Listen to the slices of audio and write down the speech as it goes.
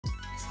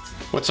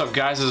What's up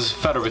guys, this is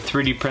Feder with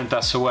 3D Print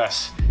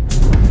SOS.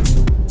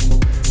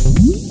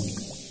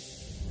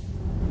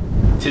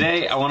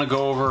 Today I want to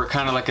go over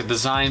kind of like a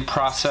design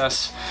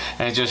process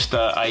and just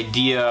an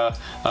idea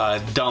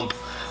dump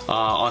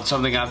on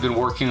something I've been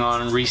working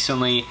on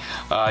recently.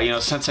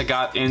 Since I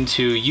got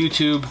into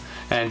YouTube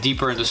and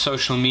deeper into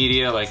social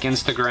media like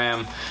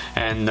Instagram,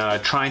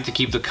 and trying to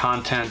keep the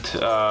content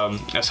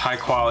as high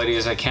quality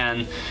as I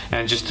can,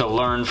 and just to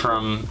learn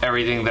from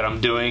everything that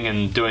I'm doing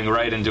and doing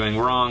right and doing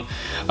wrong.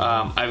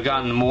 I've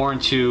gotten more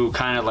into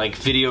kind of like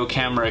video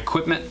camera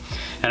equipment,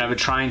 and I've been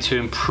trying to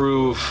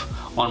improve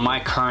on my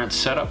current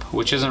setup,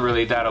 which isn't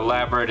really that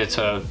elaborate. It's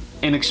a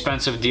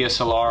inexpensive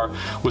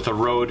DSLR with a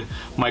Rode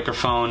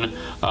microphone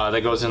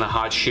that goes in a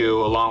hot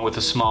shoe along with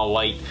a small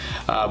light,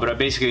 but I've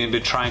basically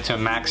been trying to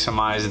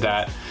maximize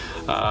that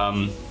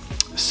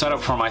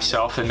setup for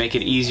myself and make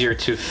it easier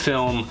to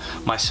film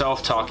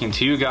myself talking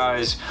to you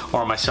guys,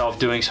 or myself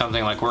doing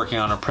something like working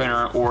on a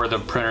printer or the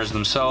printers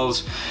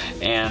themselves.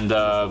 And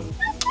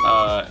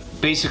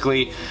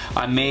basically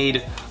I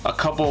made a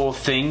couple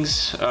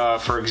things.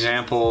 For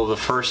example, the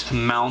first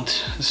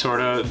mount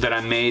that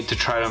I made to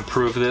try to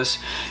improve this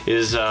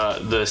is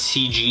the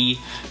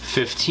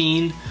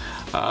CG-15.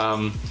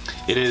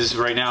 It is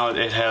right now,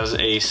 it has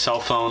a cell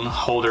phone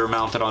holder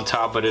mounted on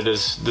top, but it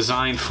is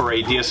designed for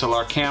a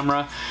DSLR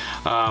camera.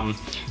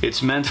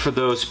 It's meant for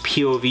those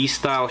POV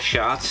style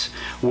shots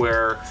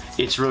where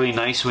it's really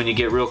nice when you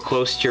get real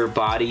close to your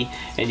body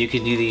and you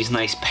can do these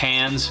nice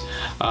pans.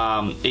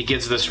 It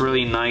gives this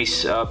really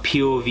nice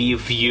POV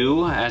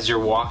view as you're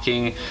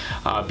walking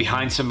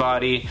behind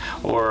somebody,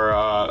 or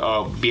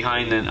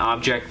behind an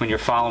object when you're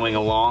following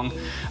along.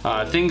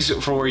 Things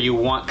for where you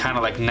want kind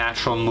of like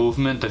natural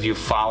movement of you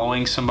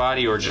following somebody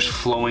or just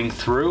flowing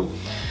through.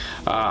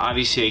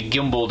 Obviously a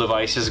gimbal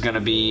device is going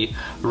to be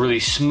really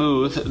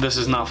smooth. This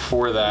is not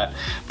for that,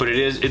 but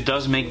it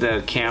does make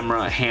the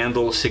camera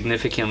handle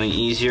significantly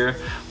easier,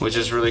 which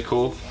is really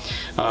cool.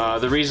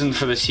 The reason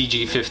for the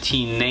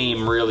CG-15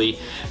 name really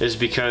is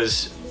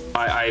because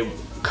I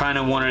kind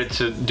of wanted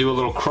to do a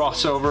little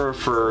crossover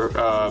for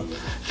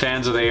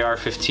fans of the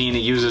AR-15. It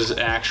uses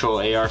actual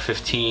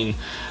AR-15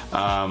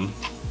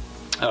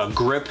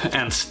 grip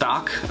and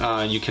stock.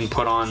 You can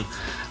put on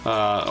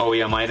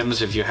OEM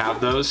items if you have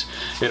those.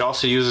 It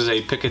also uses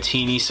a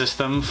Picatinny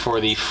system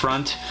for the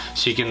front,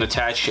 so you can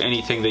attach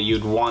anything that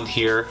you'd want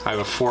here. I have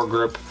a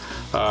foregrip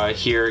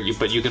here,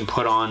 but you can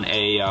put on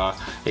a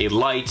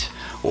light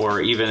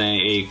or even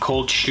a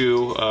cold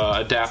shoe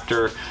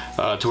adapter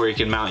to where you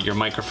can mount your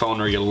microphone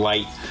or your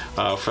light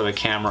for the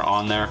camera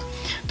on there.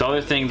 The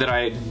other thing that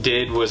I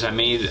did was I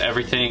made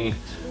everything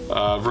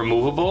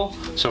removable.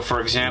 So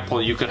for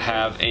example, you could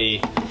have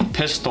a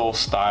pistol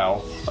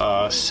style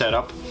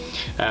setup,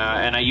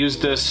 and I use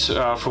this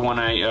for when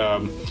I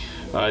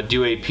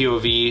do a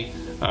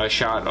POV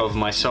shot of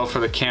myself for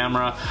the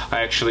camera.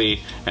 I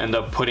actually end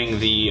up putting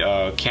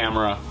the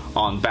camera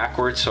on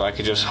backwards, so I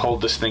could just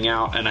hold this thing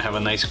out and I have a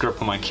nice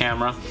grip on my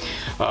camera.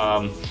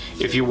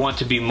 If you want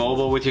to be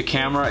mobile with your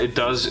camera, it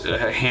does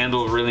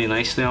handle really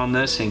nicely on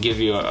this and give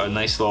you a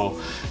nice little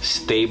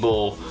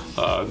stable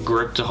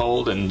grip to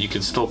hold, and you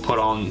can still put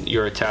on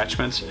your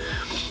attachments.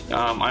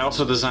 I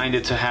also designed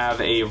it to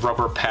have a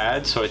rubber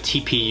pad, so a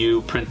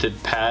TPU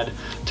printed pad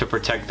to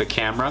protect the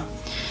camera.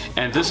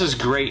 And this is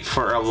great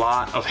for a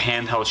lot of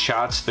handheld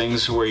shots,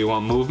 things where you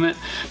want movement,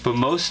 but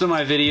most of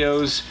my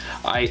videos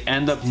I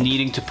end up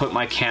needing to put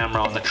my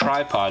camera on the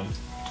tripod.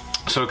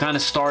 So it kind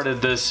of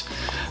started this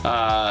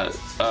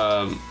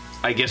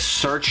I guess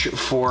search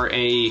for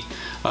a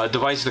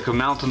device that could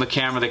mount on the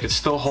camera that could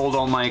still hold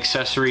all my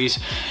accessories,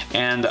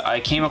 and I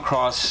came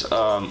across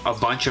a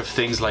bunch of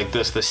things like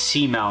this, the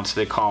C-mounts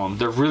they call them.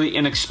 They're really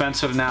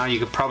inexpensive now. You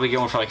could probably get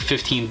one for like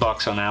 15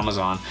 bucks on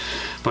Amazon,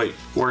 but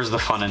where's the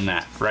fun in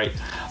that, right?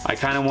 I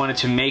kind of wanted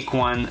to make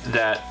one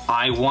that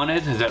I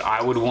wanted, that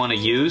I would want to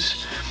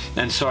use,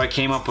 and so I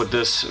came up with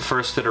this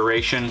first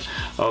iteration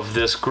of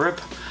this grip.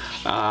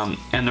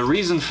 And the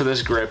reason for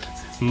this grip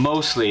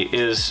mostly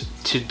is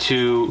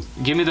to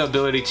give me the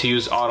ability to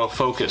use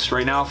autofocus.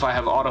 Right now, if I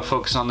have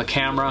autofocus on the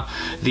camera,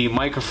 the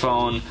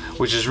microphone,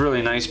 which is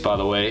really nice by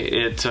the way,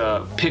 it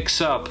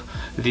picks up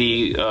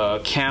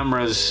the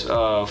camera's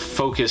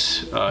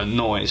focus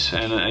noise.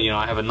 And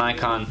I have a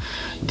Nikon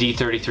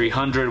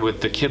D3300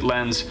 with the kit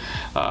lens.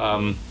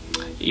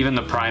 Even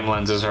the prime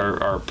lenses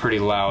are pretty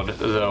loud,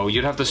 though.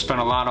 You'd have to spend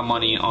a lot of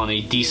money on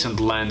a decent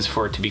lens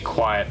for it to be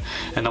quiet,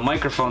 and the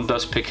microphone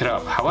does pick it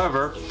up.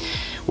 However,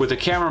 with the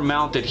camera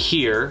mounted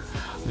here,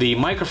 the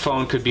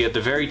microphone could be at the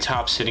very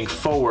top sitting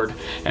forward,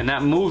 and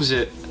that moves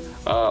it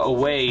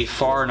away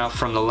far enough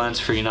from the lens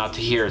for you not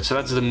to hear it. So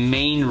that's the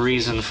main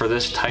reason for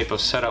this type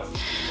of setup.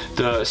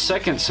 The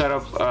second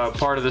setup,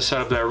 part of the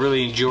setup that I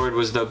really enjoyed,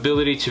 was the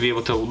ability to be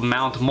able to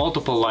mount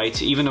multiple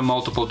lights, even in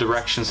multiple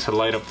directions, to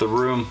light up the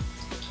room.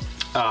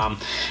 And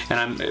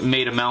I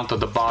made a mount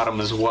at the bottom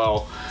as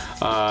well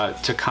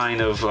to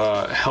kind of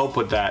help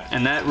with that,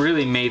 and that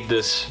really made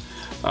this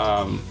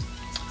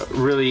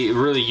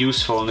really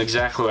useful and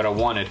exactly what I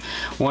wanted.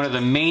 One of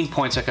the main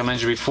points, like I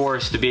mentioned before,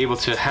 is to be able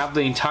to have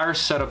the entire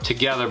setup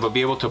together, but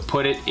be able to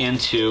put it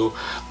into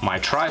my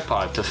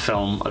tripod to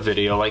film a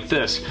video like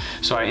this.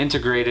 So I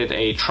integrated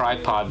a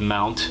tripod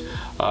mount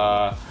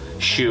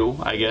shoe,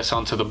 I guess,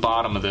 onto the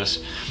bottom of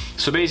this.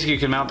 So basically you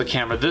can mount the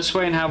camera this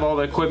way and have all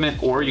the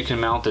equipment, or you can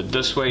mount it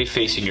this way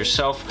facing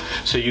yourself,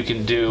 so you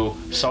can do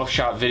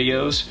self-shot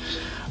videos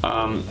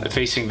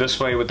facing this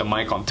way with the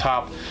mic on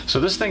top. So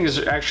this thing is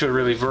actually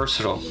really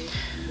versatile.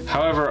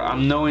 However,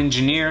 I'm no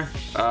engineer.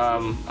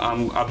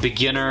 I'm a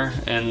beginner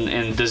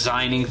in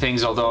designing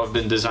things. Although I've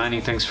been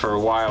designing things for a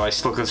while, I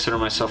still consider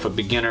myself a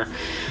beginner.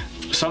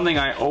 Something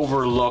I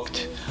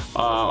overlooked,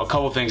 a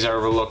couple things I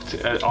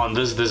overlooked on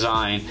this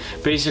design.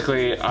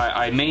 Basically,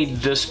 I made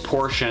this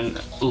portion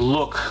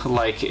look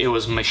like it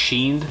was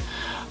machined.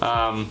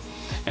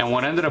 And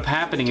what ended up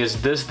happening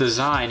is this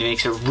design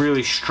makes it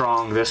really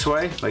strong this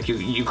way. Like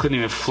you couldn't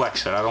even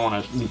flex it. I don't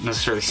want to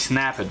necessarily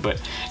snap it,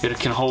 but it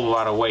can hold a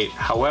lot of weight.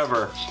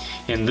 However,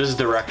 in this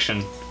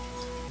direction,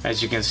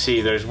 as you can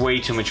see, there's way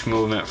too much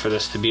movement for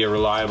this to be a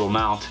reliable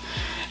mount.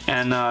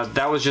 And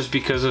that was just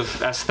because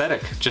of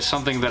aesthetic, just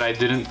something that I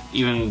didn't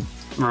even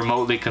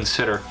remotely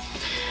consider.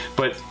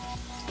 But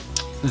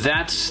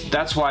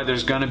that's why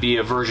there's gonna be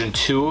a version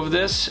 2 of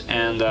this,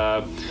 and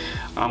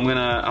I'm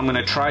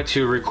gonna try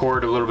to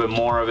record a little bit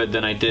more of it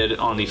than I did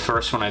on the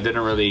first one. I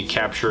didn't really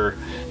capture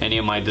any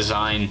of my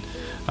design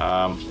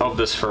of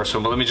this first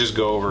one, but let me just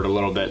go over it a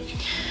little bit.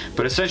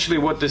 But essentially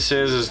what this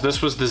is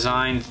this was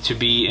designed to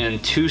be in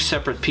 2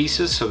 separate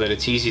pieces so that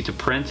it's easy to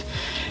print.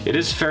 It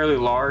is fairly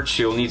large,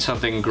 so you'll need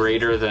something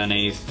greater than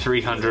a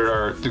 300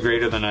 or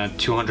greater than a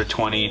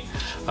 220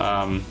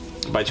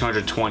 by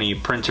 220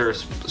 printer.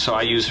 So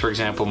I use, for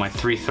example, my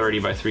 330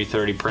 by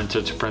 330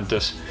 printer to print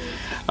this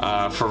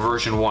for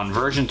version 1.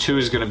 Version 2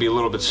 is going to be a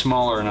little bit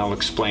smaller, and I'll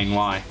explain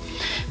why.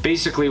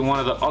 Basically, one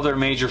of the other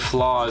major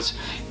flaws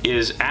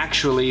is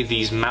actually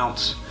these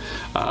mounts.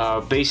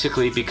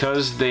 Basically,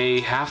 because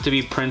they have to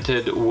be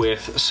printed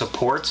with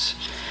supports,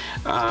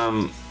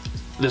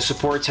 the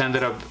supports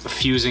ended up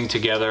fusing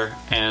together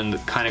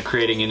and kind of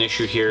creating an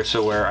issue here,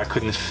 so where I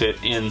couldn't fit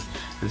in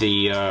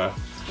the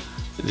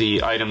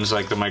items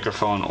like the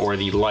microphone or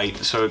the light,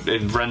 so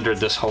it rendered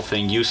this whole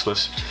thing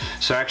useless.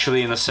 So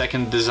actually in the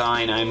second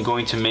design I'm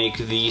going to make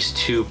these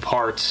 2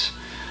 parts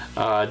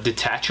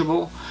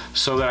detachable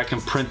so that I can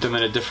print them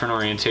in a different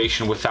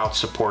orientation without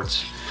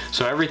supports.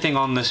 So everything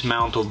on this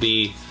mount will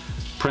be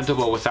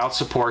printable without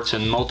supports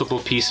in multiple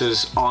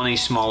pieces on a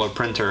smaller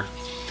printer.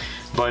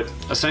 But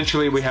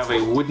essentially we have a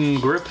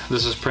wooden grip.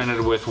 This is printed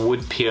with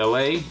wood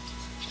PLA,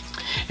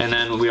 and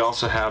then we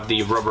also have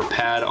the rubber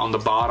pad on the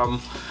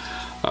bottom,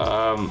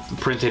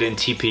 printed in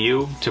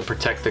TPU to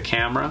protect the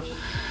camera.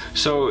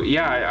 So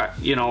yeah,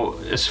 you know,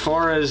 as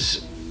far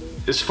as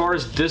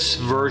this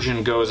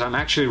version goes, I'm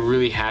actually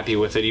really happy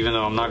with it, even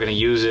though I'm not going to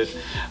use it.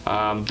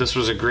 This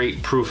was a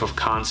great proof of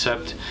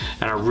concept,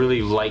 and I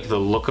really like the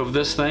look of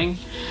this thing.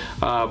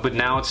 But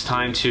now it's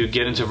time to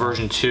get into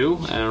version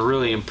 2 and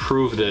really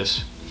improve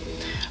this.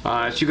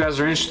 If you guys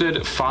are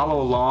interested, follow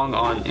along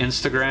on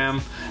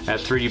Instagram at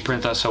 3D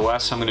Print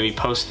SOS. I'm going to be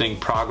posting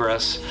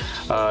progress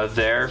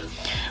there.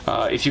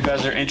 If you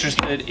guys are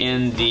interested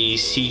in the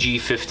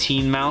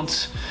CG-15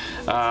 mounts,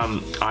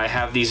 I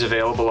have these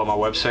available on my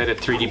website at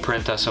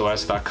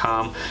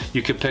 3dprintsos.com.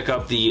 You can pick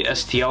up the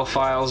STL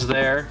files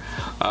there.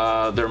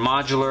 They're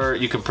modular.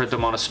 You can print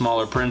them on a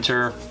smaller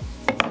printer.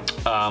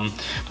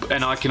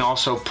 And I can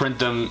also print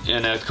them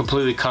in a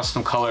completely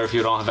custom color if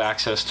you don't have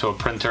access to a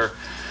printer.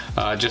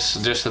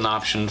 Just an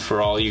option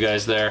for all you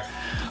guys there.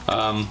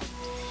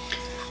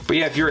 But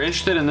yeah, if you're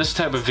interested in this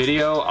type of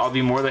video, I'll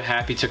be more than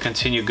happy to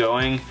continue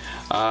going.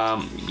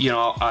 You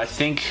know, I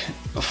think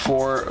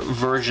for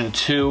version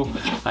 2,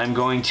 I'm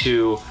going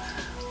to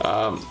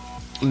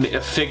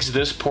fix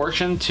this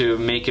portion to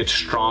make it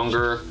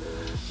stronger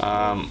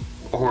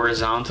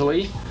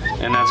horizontally,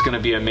 and that's going to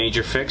be a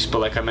major fix. But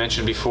like I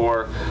mentioned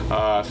before,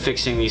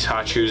 fixing these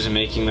hot shoes and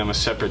making them a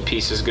separate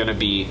piece is going to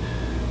be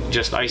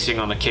just icing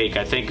on the cake.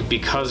 I think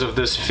because of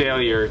this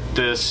failure,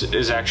 this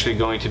is actually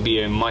going to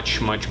be a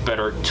much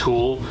better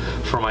tool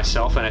for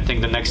myself, and I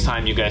think the next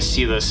time you guys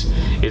see this,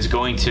 it's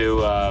going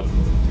to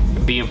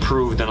be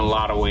improved in a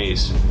lot of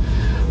ways.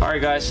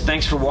 Alright guys,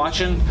 thanks for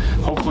watching.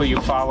 Hopefully you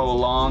follow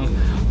along.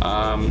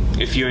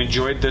 If you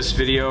enjoyed this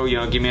video, you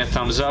know, give me a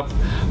thumbs up.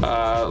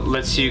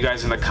 Let's see you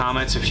guys in the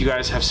comments. If you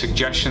guys have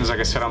suggestions, like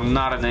I said, I'm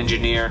not an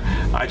engineer.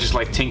 I just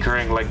like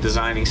tinkering, like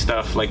designing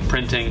stuff, like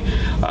printing.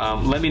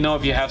 Let me know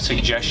if you have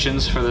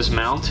suggestions for this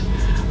mount.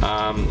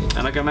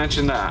 And like I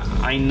mentioned,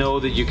 I know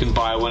that you can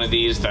buy one of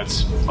these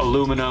that's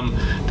aluminum,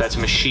 that's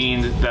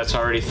machined, that's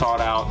already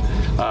thought out,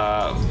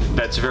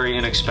 that's very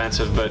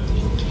inexpensive, but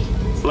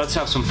let's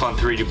have some fun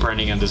 3D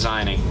printing and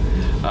designing.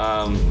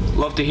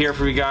 Love to hear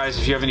from you guys.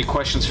 If you have any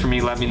questions for me,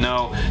 let me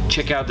know.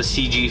 Check out the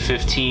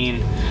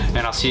CG-15, and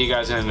I'll see you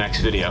guys in the next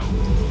video.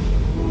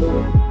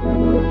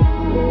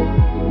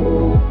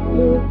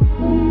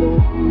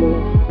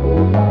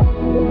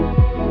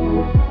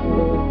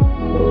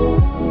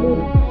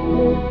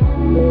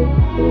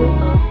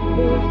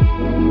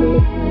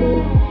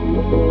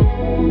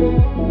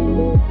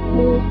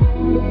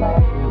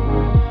 you.